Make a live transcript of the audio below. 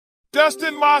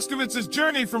Dustin Moskovitz's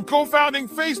journey from co-founding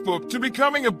Facebook to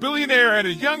becoming a billionaire at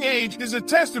a young age is a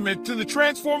testament to the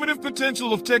transformative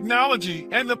potential of technology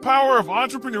and the power of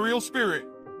entrepreneurial spirit.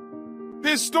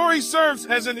 His story serves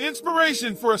as an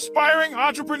inspiration for aspiring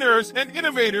entrepreneurs and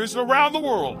innovators around the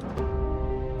world.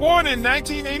 Born in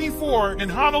 1984 in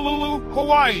Honolulu,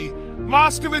 Hawaii,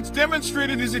 Moskovitz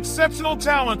demonstrated his exceptional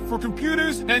talent for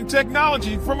computers and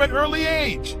technology from an early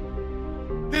age.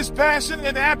 His passion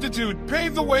and aptitude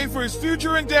paved the way for his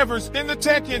future endeavors in the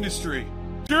tech industry.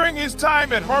 During his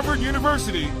time at Harvard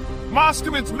University,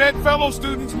 Moskovitz met fellow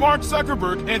students Mark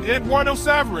Zuckerberg and Eduardo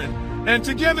Saverin, and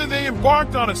together they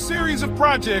embarked on a series of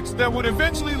projects that would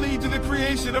eventually lead to the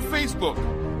creation of Facebook.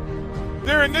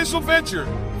 Their initial venture,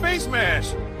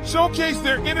 FaceMash, showcased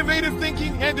their innovative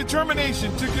thinking and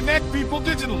determination to connect people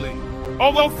digitally.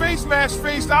 Although FaceMash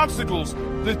faced obstacles,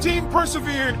 the team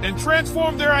persevered and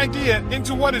transformed their idea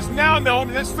into what is now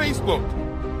known as Facebook.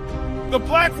 The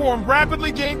platform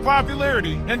rapidly gained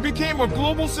popularity and became a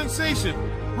global sensation,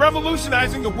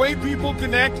 revolutionizing the way people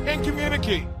connect and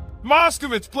communicate.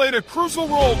 Moskovitz played a crucial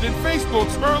role in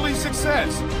Facebook's early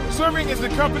success, serving as the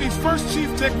company's first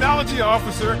chief technology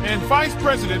officer and vice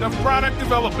president of product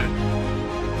development.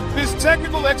 His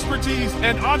technical expertise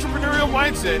and entrepreneurial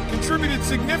mindset contributed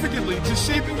significantly to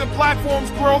shaping the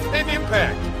platform's growth and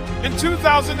impact. In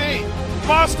 2008,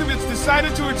 Moskovitz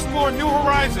decided to explore new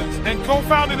horizons and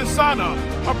co-founded Asana,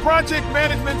 a project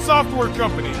management software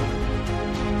company.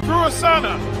 Through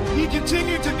Asana, he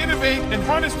continued to innovate and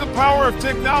harness the power of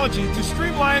technology to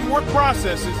streamline work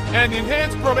processes and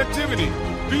enhance productivity.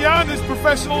 Beyond his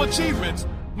professional achievements,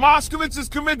 Moskovitz's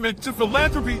commitment to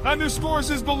philanthropy underscores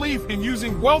his belief in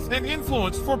using wealth and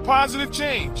influence for positive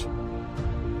change.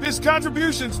 His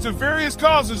contributions to various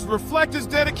causes reflect his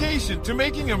dedication to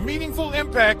making a meaningful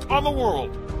impact on the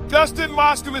world. Dustin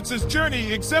Moskovitz's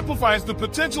journey exemplifies the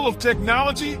potential of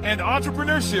technology and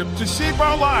entrepreneurship to shape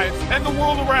our lives and the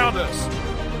world around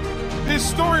us. His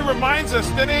story reminds us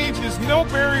that age is no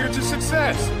barrier to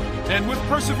success, and with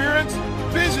perseverance,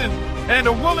 vision, and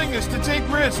a willingness to take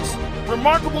risks,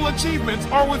 remarkable achievements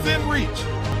are within reach.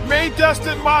 May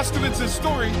Dustin Moskovitz's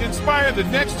story inspire the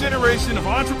next generation of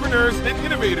entrepreneurs and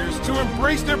innovators to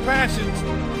embrace their passions,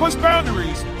 push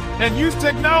boundaries, and use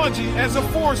technology as a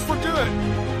force for good.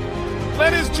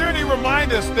 Let his journey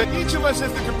remind us that each of us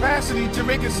has the capacity to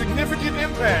make a significant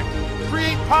impact,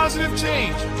 create positive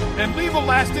change, and leave a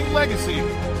lasting legacy.